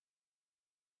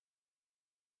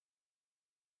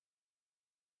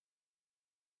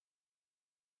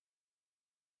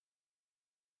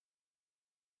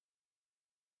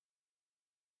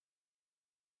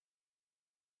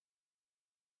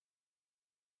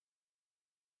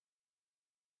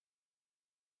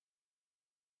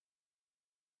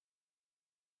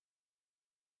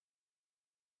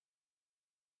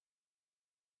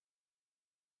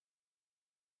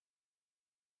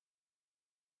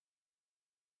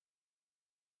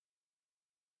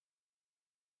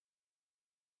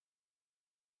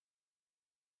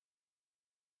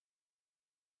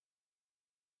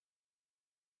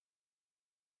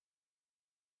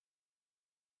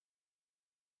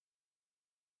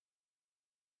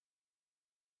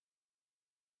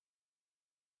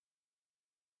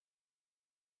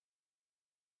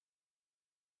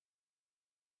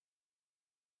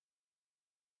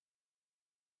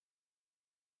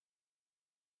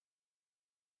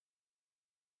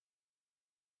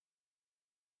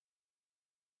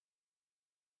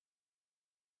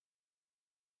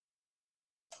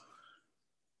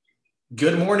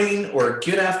Good morning or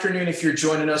good afternoon if you're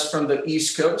joining us from the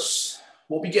East Coast.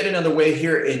 We'll be getting underway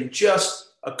here in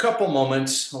just a couple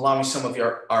moments, allowing some of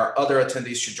our other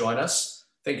attendees to join us.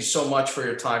 Thank you so much for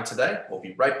your time today. We'll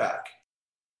be right back.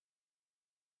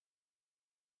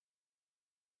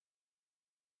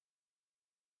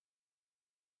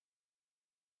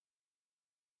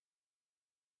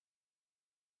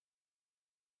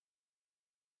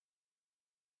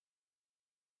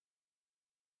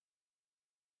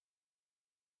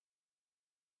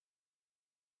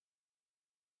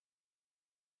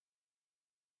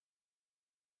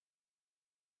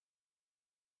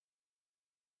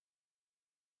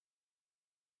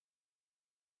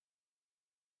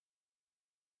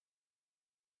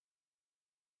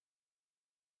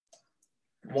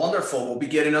 Wonderful. We'll be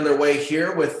getting underway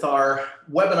here with our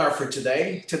webinar for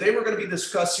today. Today, we're going to be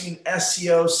discussing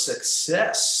SEO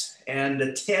success and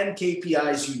the 10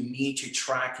 KPIs you need to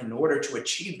track in order to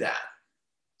achieve that.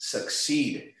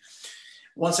 Succeed.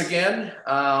 Once again,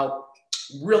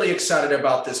 really excited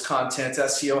about this content.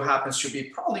 SEO happens to be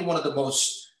probably one of the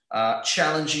most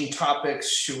challenging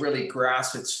topics to really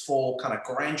grasp its full kind of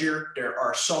grandeur. There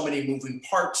are so many moving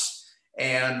parts.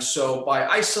 And so by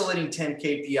isolating 10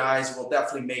 KPIs, we'll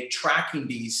definitely make tracking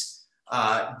these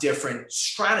different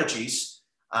strategies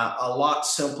a lot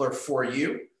simpler for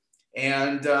you.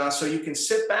 And so you can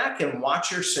sit back and watch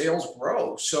your sales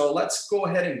grow. So let's go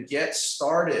ahead and get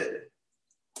started.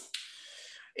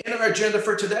 In our agenda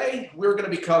for today, we're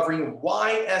going to be covering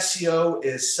why SEO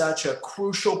is such a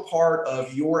crucial part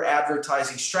of your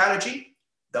advertising strategy,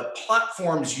 the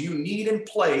platforms you need in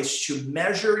place to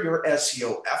measure your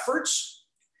SEO efforts,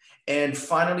 and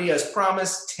finally, as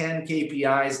promised, 10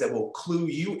 KPIs that will clue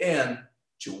you in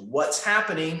to what's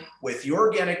happening with your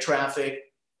organic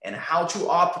traffic and how to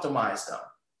optimize them.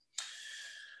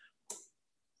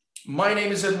 My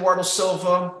name is Eduardo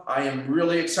Silva. I am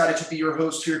really excited to be your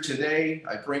host here today.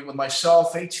 I bring with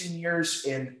myself 18 years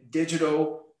in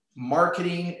digital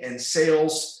marketing and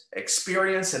sales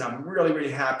experience, and I'm really,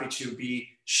 really happy to be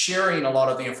sharing a lot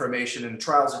of the information and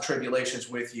trials and tribulations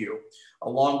with you,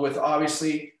 along with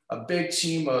obviously a big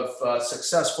team of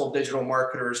successful digital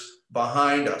marketers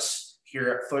behind us here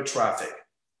at Foot Traffic.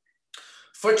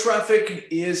 Foot Traffic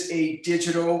is a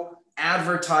digital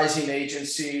advertising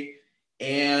agency.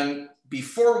 And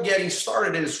before getting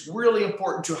started, it is really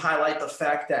important to highlight the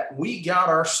fact that we got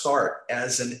our start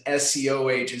as an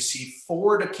SEO agency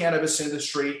for the cannabis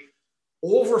industry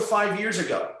over 5 years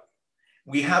ago.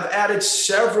 We have added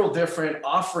several different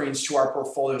offerings to our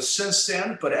portfolio since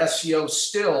then, but SEO is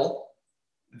still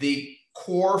the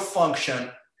core function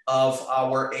of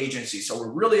our agency. So we're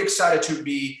really excited to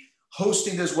be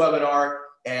hosting this webinar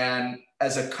and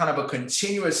as a kind of a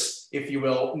continuous, if you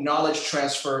will, knowledge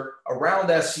transfer around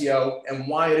SEO and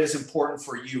why it is important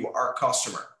for you, our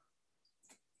customer.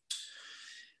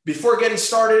 Before getting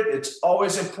started, it's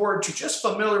always important to just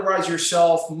familiarize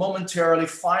yourself momentarily,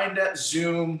 find that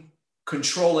Zoom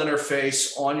control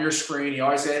interface on your screen. You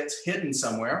always get it hidden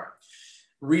somewhere.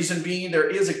 Reason being, there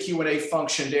is a Q&A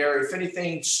function there. If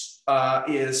anything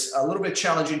is a little bit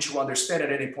challenging to understand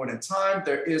at any point in time,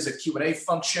 there is a Q&A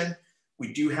function.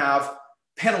 We do have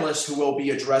panelists who will be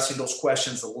addressing those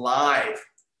questions live.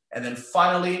 And then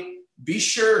finally, be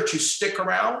sure to stick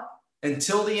around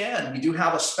until the end. We do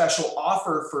have a special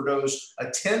offer for those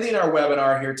attending our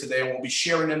webinar here today, and we'll be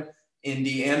sharing them in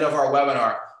the end of our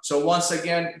webinar. So once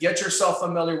again, get yourself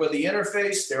familiar with the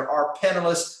interface. There are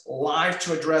panelists live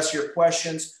to address your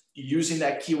questions using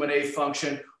that Q&A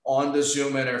function on the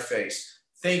Zoom interface.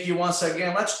 Thank you once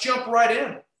again. Let's jump right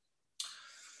in.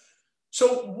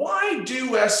 So why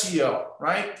do SEO,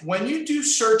 right? When you do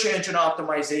search engine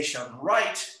optimization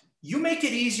right, you make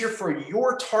it easier for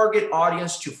your target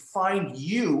audience to find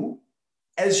you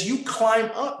as you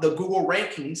climb up the Google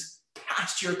rankings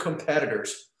past your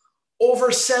competitors.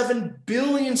 Over 7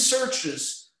 billion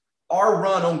searches are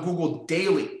run on Google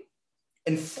daily,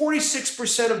 and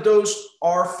 46% of those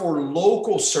are for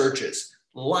local searches,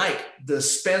 like the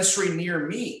dispensary near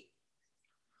me.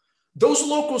 Those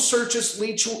local searches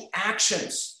lead to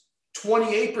actions.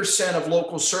 28% of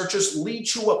local searches lead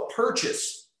to a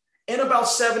purchase. And about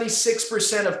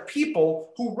 76% of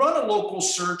people who run a local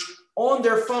search on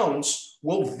their phones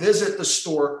will visit the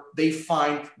store they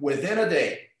find within a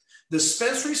day.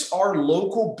 Dispensaries are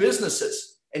local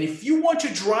businesses. And if you want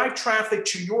to drive traffic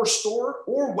to your store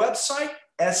or website,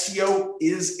 SEO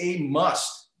is a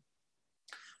must.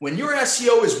 When your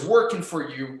SEO is working for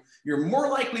you, you're more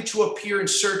likely to appear in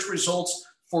search results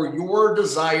for your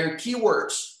desired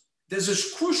keywords. This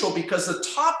is crucial because the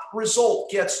top result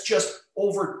gets just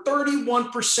over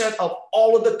 31% of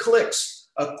all of the clicks,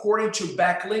 according to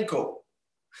Backlinko,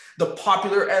 the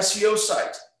popular SEO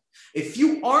site. If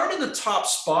you aren't in the top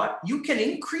spot, you can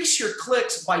increase your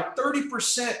clicks by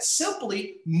 30%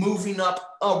 simply moving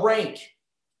up a rank.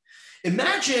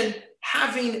 Imagine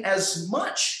having as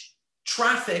much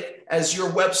traffic as your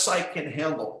website can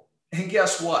handle. And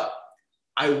guess what?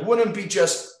 It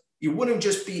wouldn't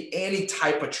just be any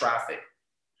type of traffic.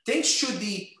 Thanks to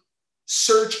the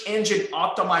search engine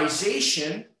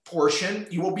optimization portion,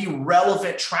 you will be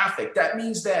relevant traffic. That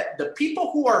means that the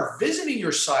people who are visiting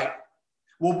your site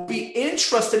will be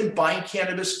interested in buying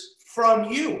cannabis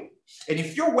from you. And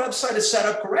if your website is set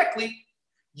up correctly,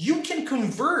 you can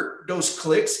convert those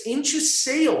clicks into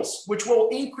sales, which will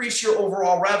increase your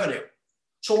overall revenue.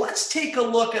 So let's take a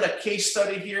look at a case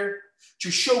study here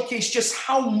to showcase just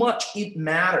how much it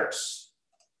matters.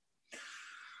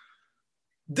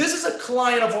 This is a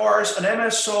client of ours, an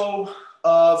MSO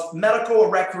of medical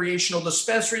and recreational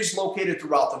dispensaries located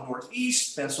throughout the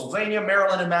Northeast, Pennsylvania,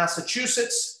 Maryland, and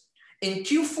Massachusetts. In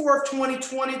Q4 of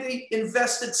 2020, they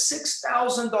invested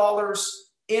 $6,000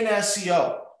 in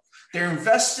SEO. Their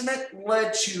investment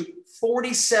led to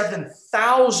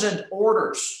 47,000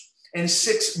 orders and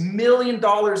 $6 million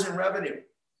in revenue.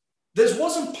 This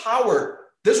was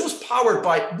powered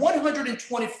by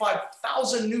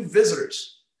 125,000 new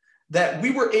visitors that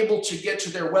we were able to get to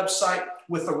their website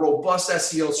with a robust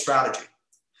SEO strategy.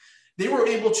 They were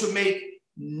able to make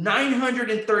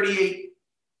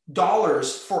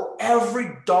 $938 for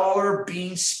every dollar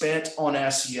being spent on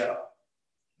SEO.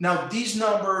 Now, these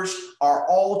numbers are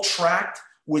all tracked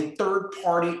with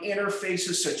third-party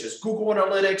interfaces such as Google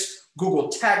Analytics, Google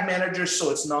Tag Manager,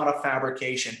 so it's not a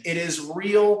fabrication. It is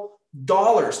real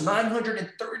dollars,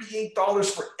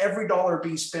 $938 for every dollar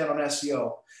being spent on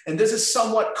SEO. And this is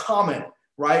somewhat common,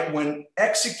 right, when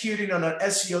executing on an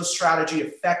SEO strategy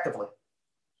effectively.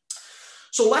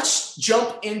 So let's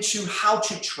jump into how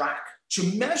to track. To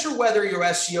measure whether your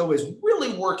SEO is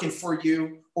really working for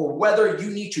you or whether you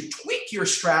need to tweak your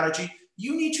strategy,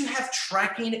 you need to have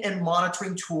tracking and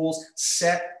monitoring tools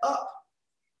set up.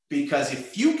 Because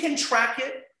if you can track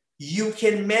it, you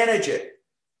can manage it.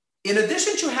 In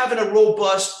addition to having a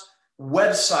robust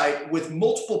website with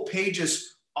multiple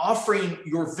pages offering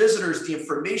your visitors the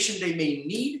information they may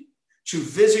need to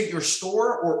visit your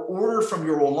store or order from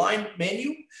your online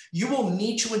menu, you will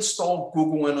need to install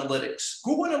Google Analytics.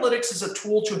 Google Analytics is a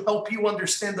tool to help you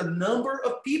understand the number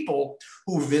of people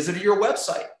who visited your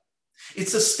website.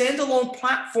 It's a standalone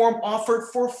platform offered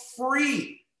for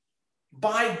free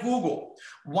by Google.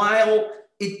 While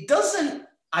it doesn't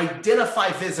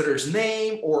identify visitors'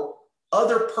 name or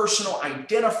other personal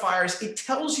identifiers, it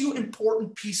tells you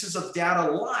important pieces of data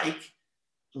like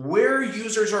where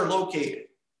users are located,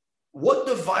 what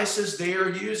devices they are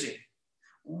using,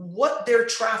 what their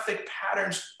traffic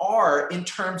patterns are in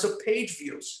terms of page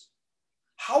views,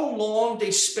 how long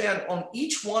they spend on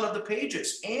each one of the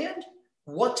pages, and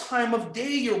what time of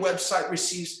day your website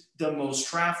receives the most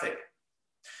traffic.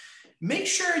 Make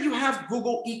sure you have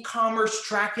Google e-commerce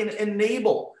tracking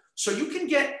enabled so you can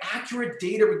get accurate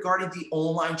data regarding the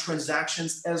online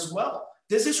transactions as well.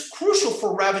 This is crucial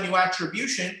for revenue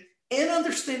attribution and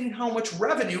understanding how much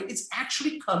revenue is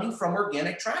actually coming from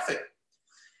organic traffic.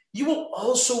 You will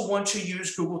also want to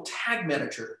use Google Tag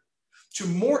Manager to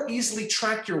more easily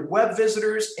track your web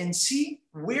visitors and see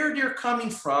where they're coming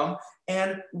from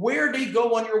and where they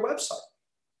go on your website.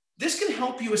 This can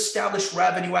help you establish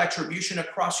revenue attribution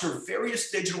across your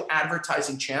various digital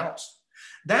advertising channels.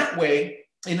 That way,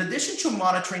 in addition to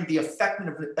monitoring the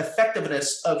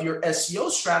effectiveness of your SEO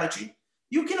strategy,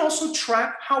 you can also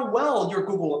track how well your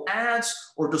Google ads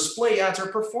or display ads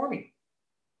are performing.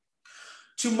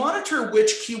 To monitor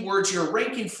which keywords you're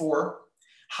ranking for,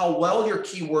 how well your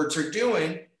keywords are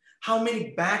doing, how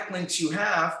many backlinks you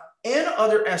have, and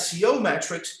other SEO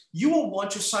metrics, you will want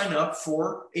to sign up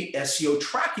for a SEO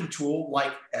tracking tool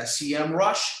like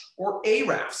SEMrush or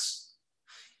Ahrefs.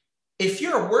 If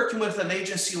you're working with an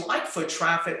agency like Foot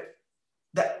Traffic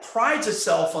that prides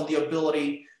itself on the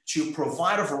ability to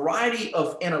provide a variety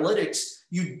of analytics,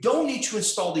 you don't need to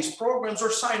install these programs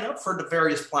or sign up for the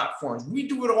various platforms. We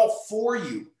do it all for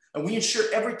you, and we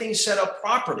ensure everything's set up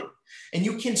properly. And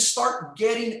you can start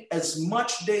getting as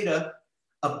much data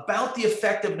about the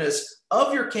effectiveness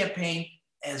of your campaign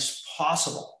as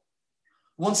possible.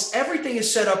 Once everything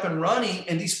is set up and running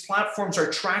and these platforms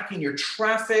are tracking your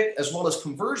traffic as well as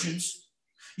conversions,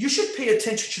 you should pay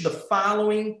attention to the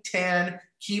following 10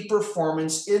 key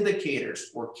performance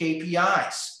indicators or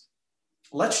KPIs.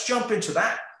 Let's jump into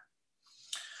that.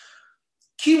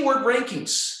 Keyword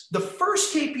rankings. The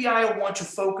first KPI I want to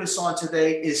focus on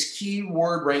today is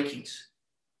keyword rankings.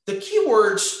 The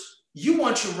keywords you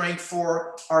want to rank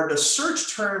for are the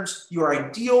search terms your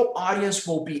ideal audience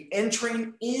will be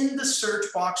entering in the search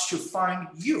box to find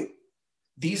you.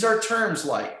 These are terms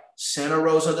like Santa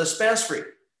Rosa Dispensary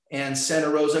and Santa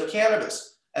Rosa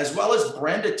Cannabis, as well as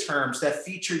branded terms that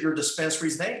feature your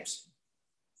dispensary's names.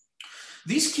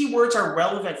 These keywords are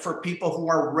relevant for people who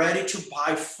are ready to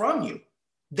buy from you.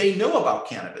 They know about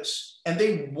cannabis and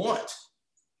they want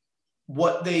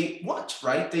what they want,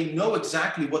 right? They know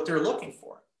exactly what they're looking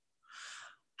for.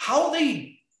 How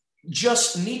they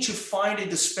just need to find a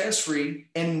dispensary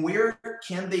and where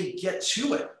can they get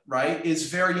to it, right,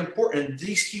 is very important.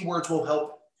 These keywords will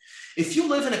help. If you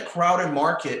live in a crowded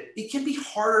market, it can be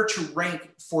harder to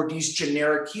rank for these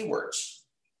generic keywords.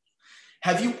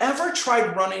 Have you ever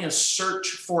tried running a search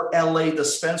for LA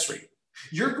dispensary?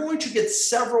 You're going to get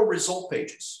several result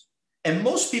pages, and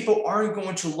most people aren't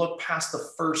going to look past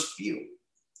the first few.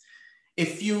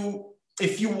 If you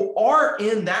are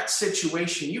in that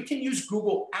situation, you can use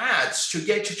Google Ads to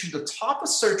get you to the top of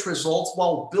search results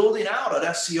while building out an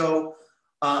SEO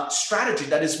strategy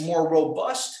that is more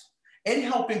robust and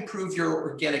help improve your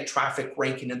organic traffic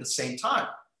ranking at the same time.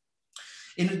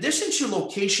 In addition to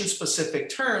location-specific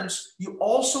terms, you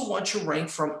also want to rank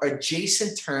from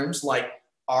adjacent terms like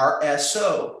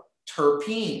RSO,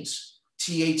 terpenes,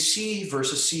 THC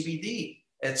versus CBD,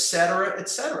 et cetera, et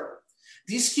cetera.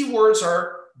 These keywords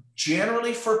are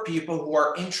generally for people who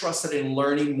are interested in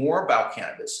learning more about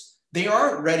cannabis. They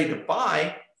aren't ready to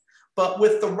buy, but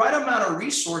with the right amount of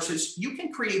resources, you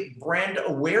can create brand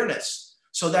awareness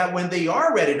so that when they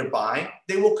are ready to buy,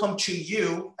 they will come to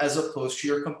you as opposed to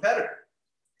your competitor.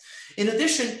 In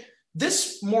addition,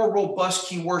 this more robust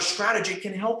keyword strategy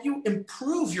can help you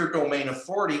improve your domain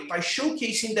authority by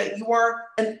showcasing that you are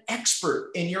an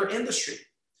expert in your industry.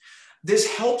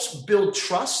 This helps build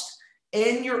trust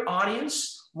in your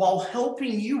audience while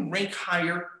helping you rank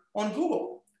higher on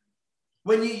Google.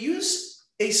 When you use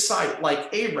a site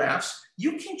like Ahrefs,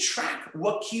 you can track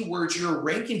what keywords you're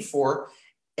ranking for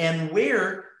and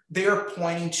where they're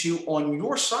pointing to on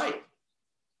your site.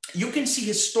 You can see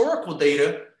historical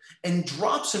data and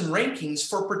drops in rankings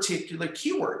for particular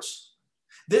keywords.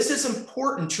 This is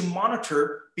important to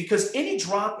monitor because any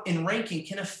drop in ranking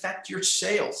can affect your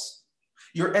sales.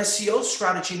 Your SEO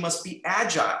strategy must be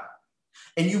agile,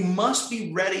 and you must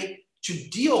be ready to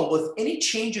deal with any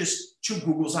changes to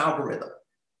Google's algorithm.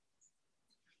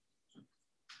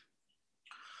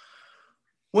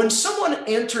 When someone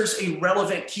enters a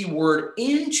relevant keyword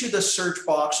into the search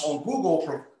box on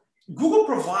Google, Google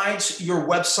provides your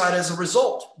website as a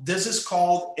result. This is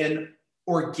called an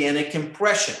organic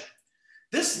impression.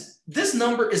 This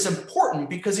number is important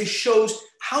because it shows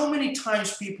how many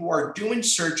times people are doing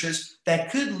searches that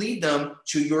could lead them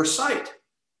to your site.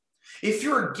 If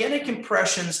your organic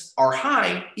impressions are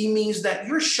high, it means that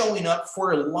you're showing up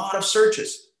for a lot of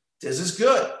searches. This is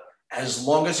good, as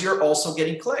long as you're also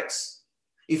getting clicks.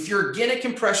 If your organic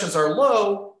impressions are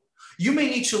low, you may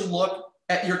need to look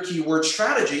at your keyword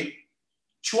strategy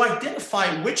to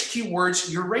identify which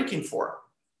keywords you're ranking for,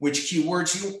 which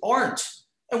keywords you aren't,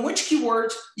 and which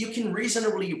keywords you can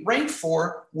reasonably rank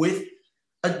for with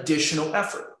additional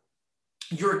effort.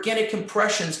 Your organic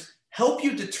impressions help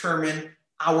you determine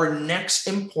our next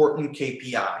important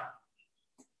KPI.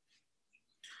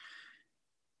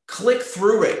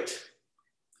 Click-through rate.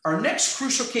 Our next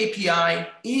crucial KPI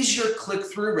is your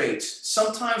click-through rate,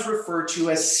 sometimes referred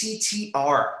to as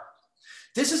CTR.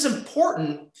 This is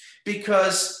important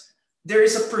because there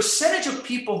is a percentage of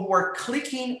people who are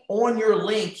clicking on your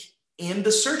link in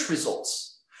the search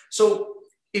results. So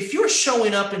if you're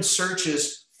showing up in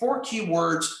searches for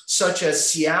keywords such as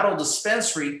Seattle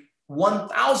dispensary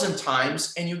 1,000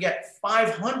 times and you get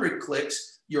 500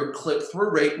 clicks, your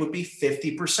click-through rate would be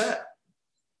 50%.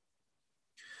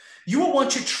 You will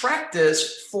want to track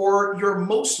this for your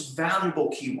most valuable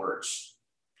keywords.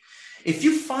 If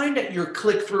you find that your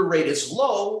click-through rate is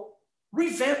low,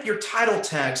 revamp your title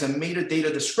tags and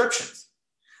metadata descriptions.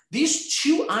 These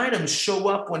two items show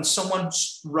up when someone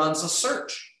runs a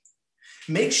search.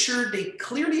 Make sure they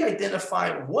clearly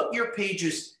identify what your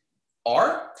pages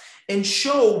are and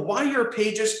show why your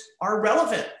pages are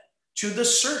relevant to the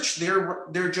search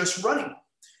they're just running.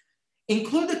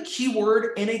 Include the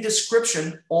keyword in a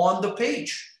description on the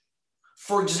page.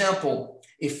 For example,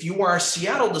 if you are a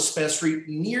Seattle dispensary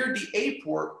near the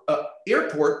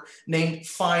airport named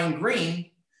Fine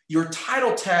Green, your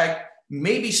title tag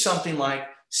may be something like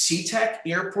SeaTac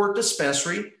Airport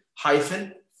Dispensary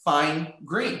 -Fine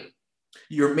Green.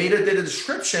 Your metadata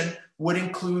description would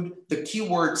include the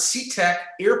keyword SeaTac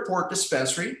Airport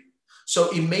Dispensary.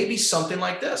 So it may be something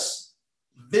like this: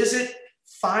 visit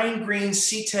Fine Green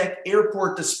C-Tech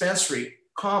Airport Dispensary,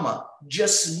 comma,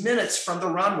 just minutes from the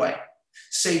runway.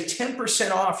 Save 10%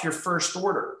 off your first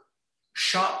order.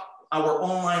 Shop our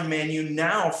online menu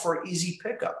now for easy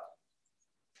pickup.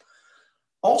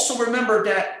 Also remember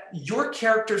that your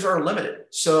characters are limited,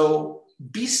 so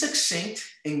be succinct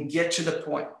and get to the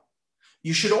point.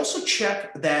 You should also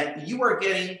check that you are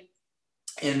getting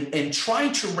and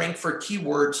trying to rank for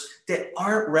keywords that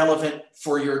aren't relevant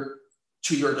to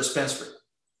your dispensary.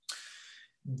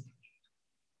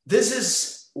 This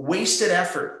is wasted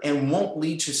effort and won't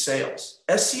lead to sales.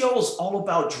 SEO is all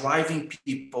about driving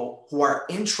people who are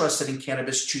interested in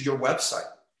cannabis to your website.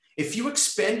 If you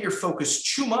expand your focus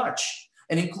too much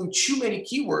and include too many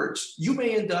keywords, you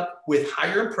may end up with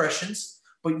higher impressions,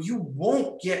 but you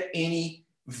won't get any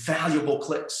valuable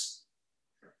clicks.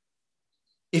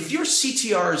 If your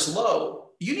CTR is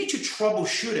low, you need to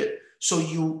troubleshoot it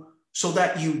so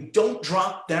that you don't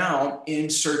drop down in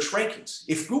search rankings.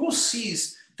 If Google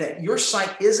sees that your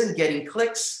site isn't getting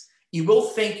clicks, it will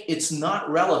think it's not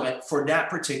relevant for that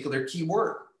particular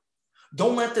keyword.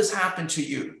 Don't let this happen to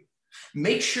you.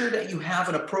 Make sure that you have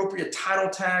an appropriate title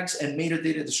tags and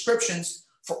metadata descriptions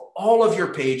for all of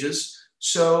your pages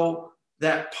so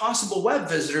that possible web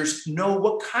visitors know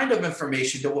what kind of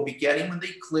information they will be getting when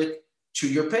they click to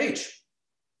your page.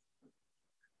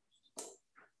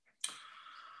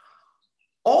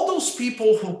 All those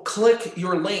people who click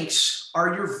your links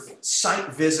are your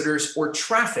site visitors or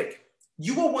traffic.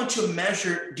 You will want to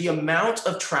measure the amount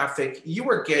of traffic you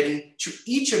are getting to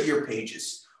each of your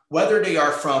pages, whether they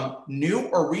are from new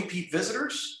or repeat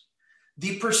visitors,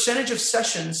 the percentage of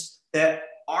sessions that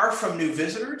are from new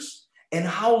visitors, and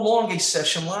how long a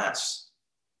session lasts.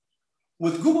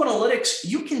 With Google Analytics,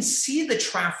 you can see the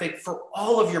traffic for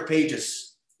all of your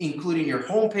pages, including your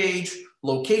homepage,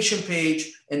 location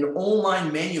page, and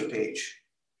online menu page.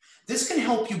 This can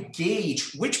help you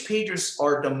gauge which pages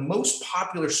are the most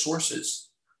popular sources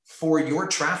for your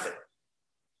traffic.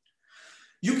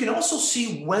 You can also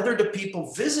see whether the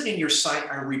people visiting your site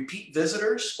are repeat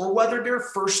visitors or whether they're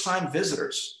first-time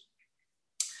visitors.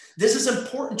 This is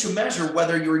important to measure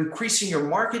whether you're increasing your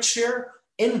market share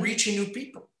and reaching new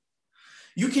people.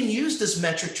 You can use this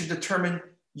metric to determine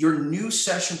your new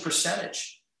session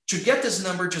percentage. To get this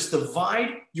number, just divide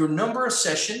your number of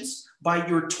sessions by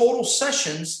your total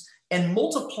sessions and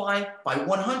multiply by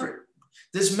 100.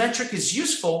 This metric is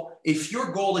useful if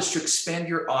your goal is to expand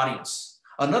your audience.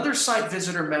 Another site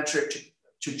visitor metric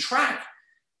to track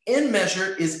and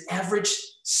measure is average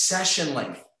session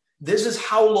length. This is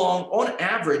how long, on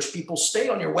average, people stay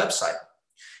on your website.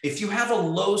 If you have a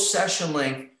low session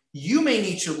length, you may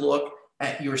need to look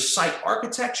at your site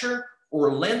architecture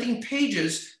or landing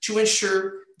pages to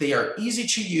ensure they are easy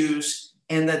to use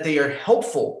and that they are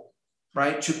helpful,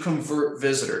 right, to convert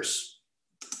visitors.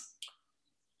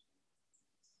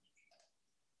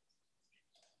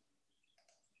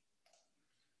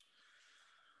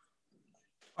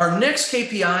 Our next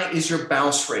KPI is your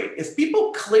bounce rate. If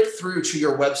people click through to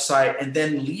your website and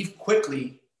then leave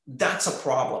quickly, that's a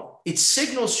problem. It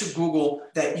signals to Google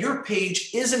that your page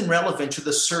isn't relevant to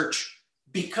the search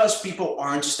because people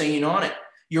aren't staying on it.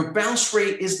 Your bounce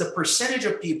rate is the percentage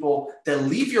of people that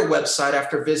leave your website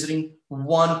after visiting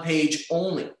one page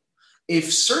only.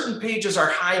 If certain pages are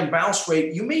high in bounce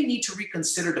rate, you may need to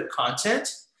reconsider the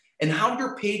content and how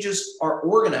your pages are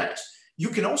organized. You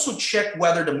can also check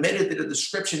whether the metadata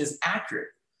description is accurate.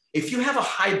 If you have a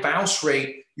high bounce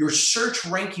rate, your search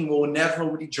ranking will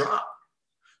inevitably drop.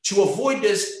 To avoid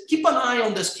this, keep an eye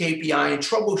on this KPI and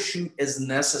troubleshoot as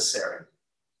necessary.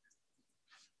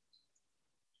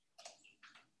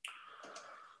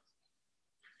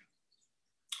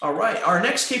 All right, our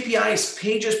next KPI is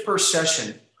pages per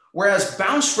session. Whereas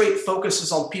bounce rate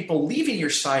focuses on people leaving your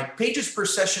site, pages per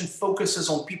session focuses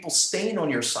on people staying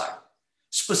on your site.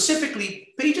 Specifically,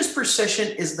 pages per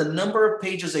session is the number of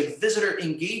pages a visitor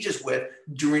engages with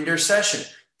during their session.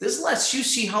 This lets you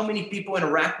see how many people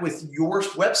interact with your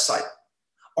website.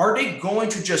 Are they going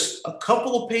to just a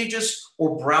couple of pages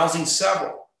or browsing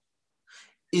several?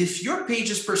 If your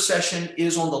pages per session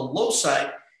is on the low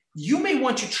side, you may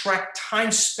want to track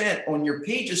time spent on your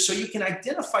pages so you can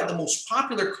identify the most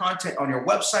popular content on your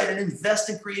website and invest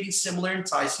in creating similar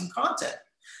enticing content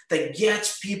that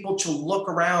gets people to look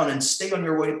around and stay on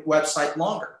your website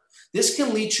longer. This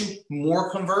can lead to more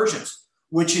conversions,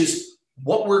 which is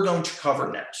what we're going to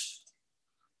cover next.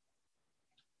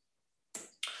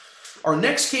 Our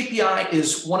next KPI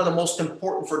is one of the most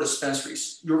important for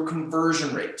dispensaries, your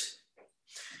conversion rate.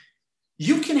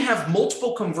 You can have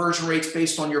multiple conversion rates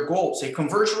based on your goals. A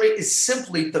conversion rate is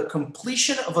simply the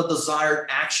completion of a desired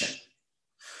action.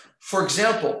 For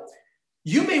example,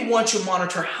 You may want to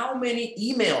monitor how many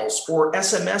emails or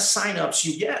SMS signups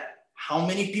you get, how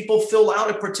many people fill out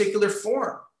a particular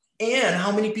form, and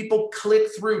how many people click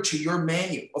through to your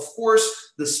menu. Of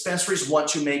course, dispensaries want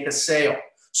to make a sale,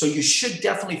 so you should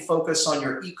definitely focus on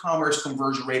your e-commerce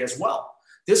conversion rate as well.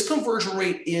 This conversion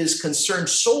rate is concerned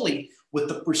solely with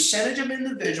the percentage of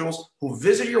individuals who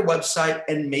visit your website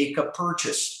and make a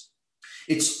purchase.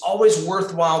 It's always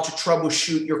worthwhile to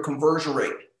troubleshoot your conversion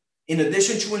rate. In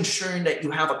addition to ensuring that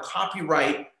you have a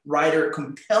copyright writer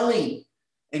compelling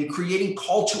and creating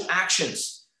call to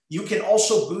actions, you can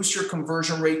also boost your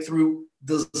conversion rate through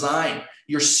design.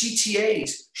 Your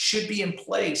CTAs should be in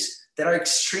place that are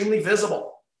extremely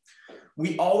visible.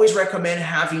 We always recommend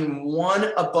having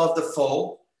one above the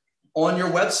fold on your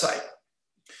website,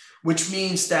 which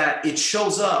means that it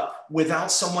shows up without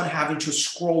someone having to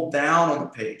scroll down on the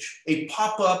page. A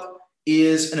pop-up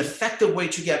is an effective way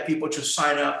to get people to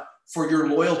sign up for your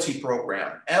loyalty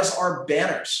program, as are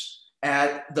banners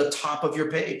at the top of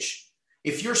your page.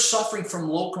 If you're suffering from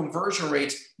low conversion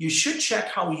rates, you should check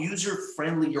how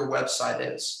user-friendly your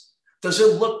website is. Does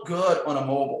it look good on a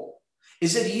mobile?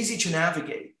 Is it easy to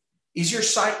navigate? Is your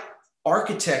site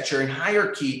architecture and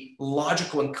hierarchy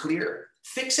logical and clear?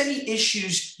 Fix any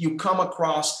issues you come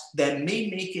across that may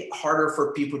make it harder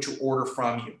for people to order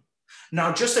from you.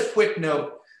 Now, just a quick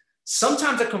note,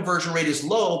 sometimes the conversion rate is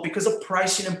low because of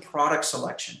pricing and product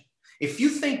selection. If you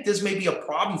think this may be a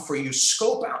problem for you,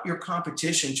 scope out your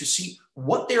competition to see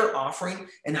what they're offering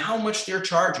and how much they're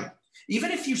charging.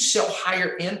 Even if you sell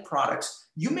higher end products,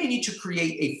 you may need to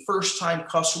create a first-time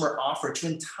customer offer to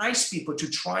entice people to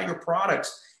try your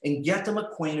products and get them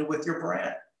acquainted with your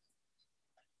brand.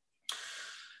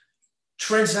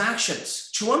 Transactions.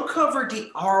 To uncover the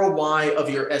ROI of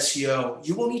your SEO,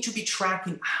 you will need to be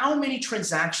tracking how many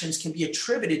transactions can be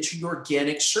attributed to your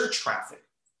organic search traffic.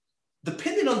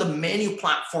 Depending on the menu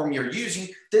platform you're using,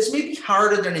 this may be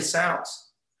harder than it sounds.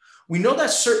 We know that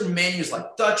certain menus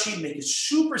like Dutchie make it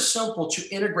super simple to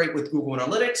integrate with Google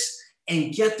Analytics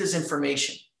and get this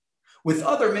information. With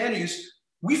other menus,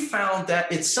 we found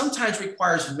that it sometimes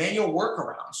requires manual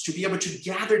workarounds to be able to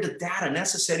gather the data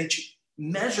necessary to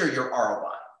measure your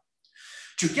ROI.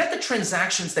 To get the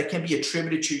transactions that can be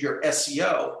attributed to your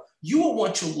SEO, you will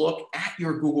want to look at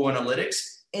your Google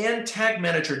Analytics and Tag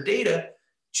Manager data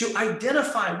to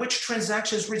identify which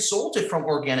transactions resulted from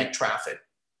organic traffic.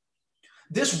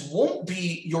 This won't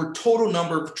be your total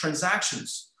number of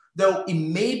transactions, though it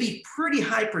may be pretty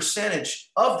high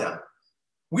percentage of them.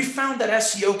 We found that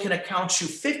SEO can account to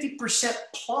 50%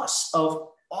 plus of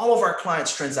all of our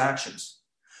clients' transactions.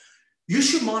 You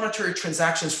should monitor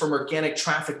transactions from organic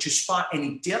traffic to spot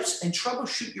any dips and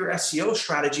troubleshoot your SEO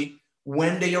strategy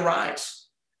when they arise.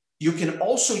 You can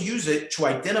also use it to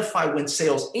identify when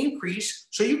sales increase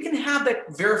so you can have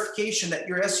that verification that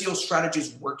your SEO strategy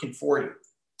is working for you.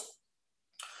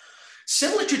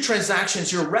 Similar to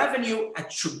transactions, your revenue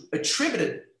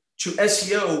attributed to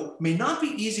SEO may not be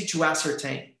easy to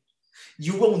ascertain.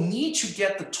 You will need to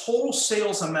get the total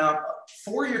sales amount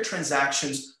for your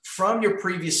transactions from your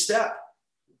previous step.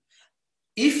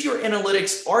 If your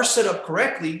analytics are set up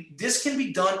correctly, this can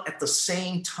be done at the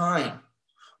same time.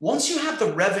 Once you have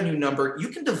the revenue number, you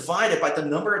can divide it by the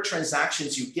number of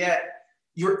transactions you get,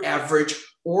 your average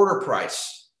order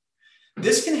price.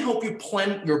 This can help you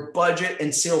plan your budget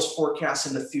and sales forecasts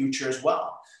in the future as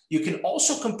well. You can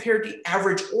also compare the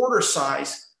average order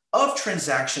size of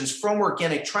transactions from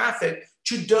organic traffic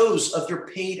to those of your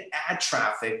paid ad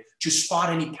traffic to spot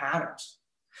any patterns.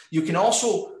 You can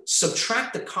also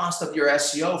subtract the cost of your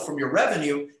SEO from your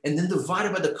revenue and then divide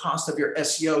it by the cost of your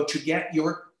SEO to get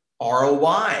your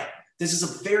ROI. This is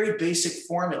a very basic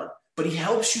formula, but it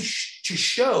helps you to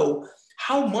show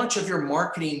how much of your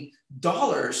marketing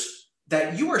dollars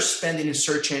that you are spending in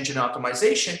search engine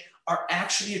optimization are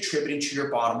actually attributing to your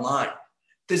bottom line.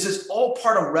 This is all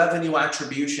part of revenue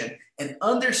attribution and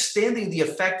understanding the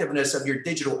effectiveness of your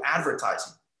digital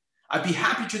advertising. I'd be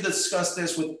happy to discuss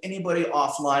this with anybody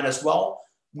offline as well.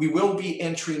 We will be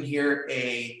entering here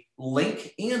a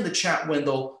link in the chat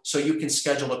window so you can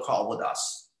schedule a call with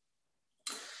us.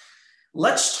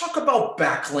 Let's talk about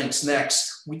backlinks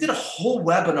next. We did a whole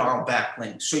webinar on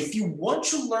backlinks. So if you want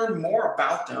to learn more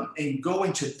about them and go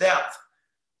into depth,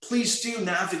 please do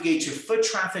navigate to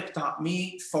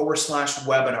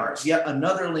foottraffic.me/webinars. Yet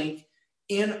another link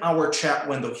in our chat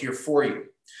window here for you.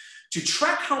 To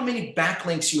track how many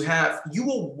backlinks you have, you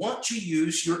will want to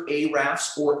use your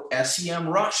Ahrefs or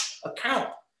SEMrush account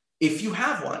if you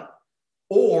have one,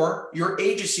 or your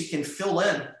agency can fill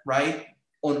in, right,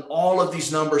 on all of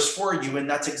these numbers for you. And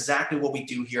that's exactly what we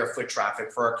do here at Foot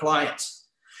Traffic for our clients.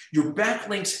 Your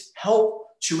backlinks help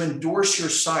to endorse your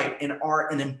site and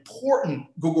are an important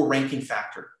Google ranking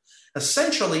factor.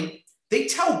 Essentially, they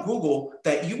tell Google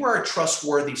that you are a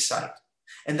trustworthy site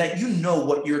and that you know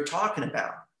what you're talking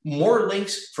about. More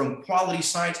links from quality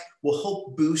sites will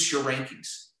help boost your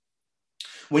rankings.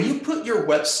 When you put your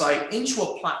website into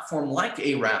a platform like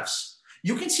Ahrefs,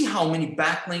 you can see how many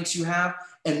backlinks you have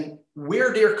and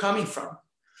where they're coming from.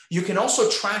 You can also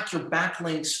track your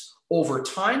backlinks over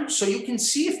time so you can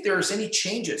see if there's any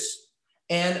changes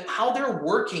and how they're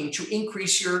working to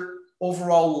increase your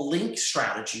overall link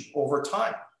strategy over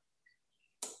time.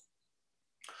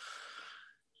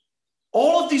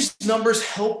 All of these numbers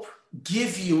help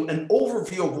give you an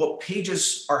overview of what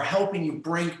pages are helping you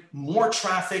bring more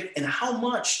traffic and how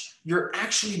much you're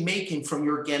actually making from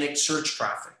your organic search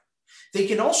traffic. They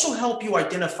can also help you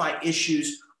identify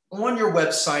issues on your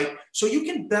website so you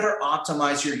can better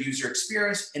optimize your user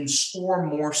experience and score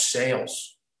more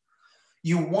sales.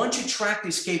 You want to track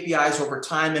these KPIs over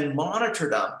time and monitor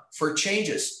them for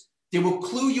changes. They will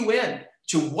clue you in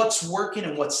to what's working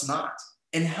and what's not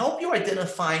and help you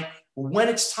identify when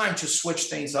it's time to switch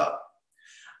things up.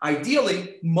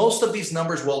 Ideally, most of these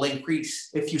numbers will increase.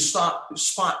 If you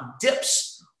spot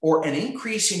dips or an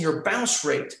increase in your bounce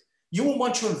rate, you will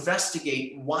want to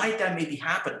investigate why that may be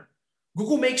happening.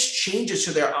 Google makes changes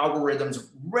to their algorithms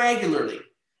regularly,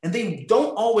 and they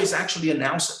don't always actually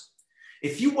announce it.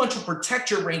 If you want to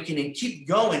protect your ranking and keep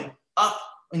going up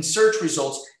in search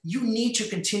results, you need to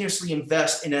continuously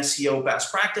invest in SEO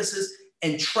best practices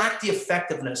and track the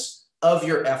effectiveness of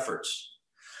your efforts.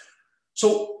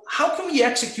 So how can we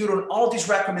execute on all these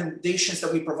recommendations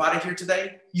that we provided here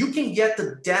today? You can get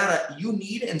the data you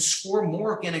need and score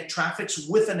more organic traffic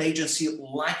with an agency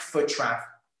like Foot Traffic.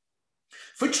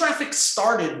 Foot Traffic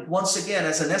started once again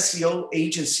as an SEO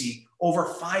agency over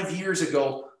 5 years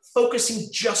ago, focusing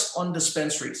just on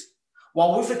dispensaries.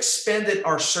 While we've expanded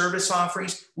our service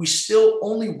offerings, we still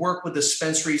only work with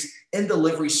dispensaries and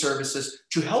delivery services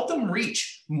to help them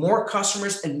reach more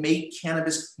customers and make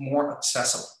cannabis more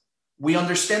accessible. We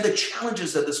understand the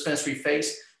challenges that dispensaries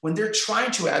face when they're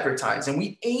trying to advertise, and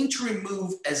we aim to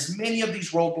remove as many of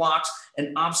these roadblocks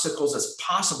and obstacles as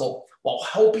possible while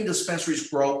helping dispensaries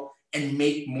grow and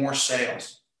make more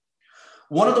sales.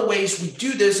 One of the ways we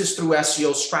do this is through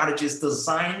SEO strategies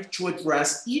designed to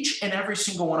address each and every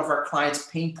single one of our clients'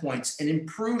 pain points and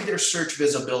improve their search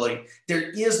visibility.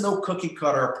 There is no cookie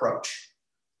cutter approach.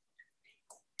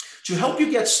 To help you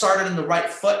get started in the right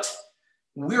foot,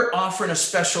 we're offering a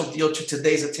special deal to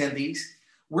today's attendees.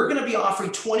 We're going to be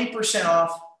offering 20%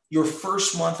 off your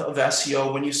first month of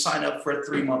SEO when you sign up for a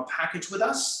 3-month package with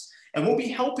us. And we'll be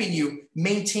helping you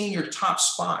maintain your top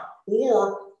spot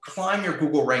or climb your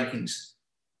Google rankings.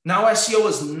 Now, SEO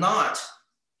is not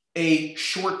a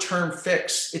short-term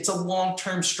fix. It's a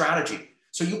long-term strategy.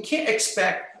 So you can't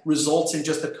expect results in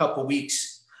just a couple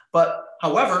weeks. But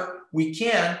however, we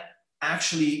can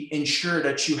actually ensure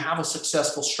that you have a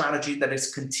successful strategy that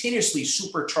is continuously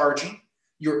supercharging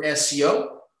your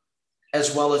SEO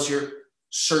as well as your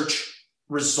search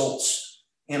results.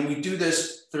 And we do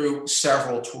this through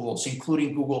several tools,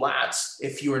 including Google Ads.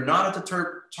 If you are not at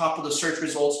the top of the search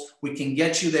results, we can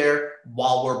get you there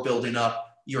while we're building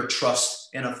up your trust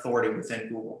and authority within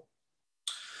Google.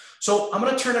 So I'm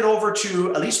going to turn it over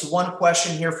to at least one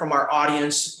question here from our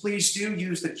audience. Please do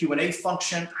use the Q&A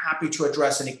function. Happy to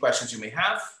address any questions you may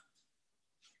have.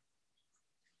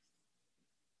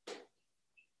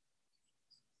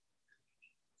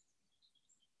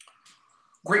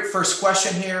 Great first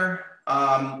question here.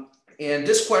 And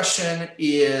this question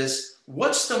is,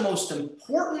 what's the most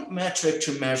important metric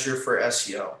to measure for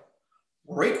SEO?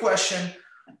 Great question.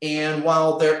 And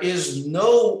while there is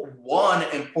no one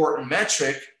important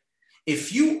metric,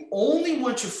 if you only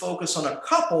want to focus on a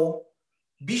couple,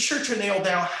 be sure to nail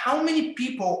down how many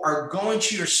people are going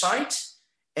to your site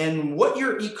and what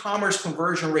your e-commerce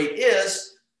conversion rate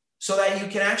is so that you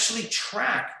can actually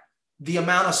track the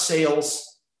amount of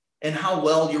sales and how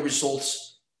well your results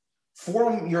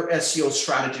from your SEO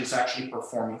strategy is actually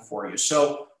performing for you.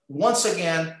 So once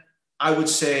again, I would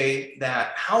say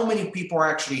that how many people are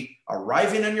actually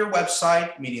arriving on your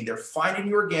website, meaning they're finding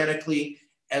you organically,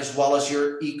 as well as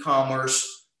your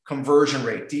e-commerce conversion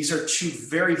rate. These are two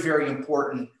very, very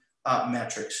important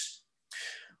metrics.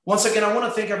 Once again, I want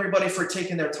to thank everybody for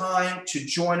taking their time to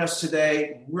join us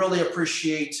today. Really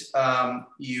appreciate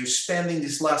you spending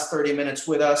these last 30 minutes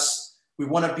with us. We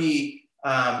want to be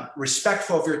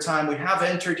respectful of your time. We have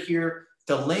entered here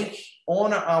the link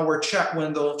on our chat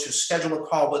window to schedule a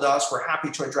call with us. We're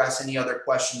happy to address any other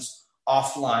questions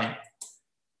offline.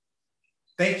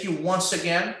 Thank you once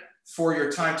again for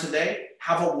your time today.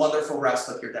 Have a wonderful rest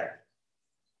of your day.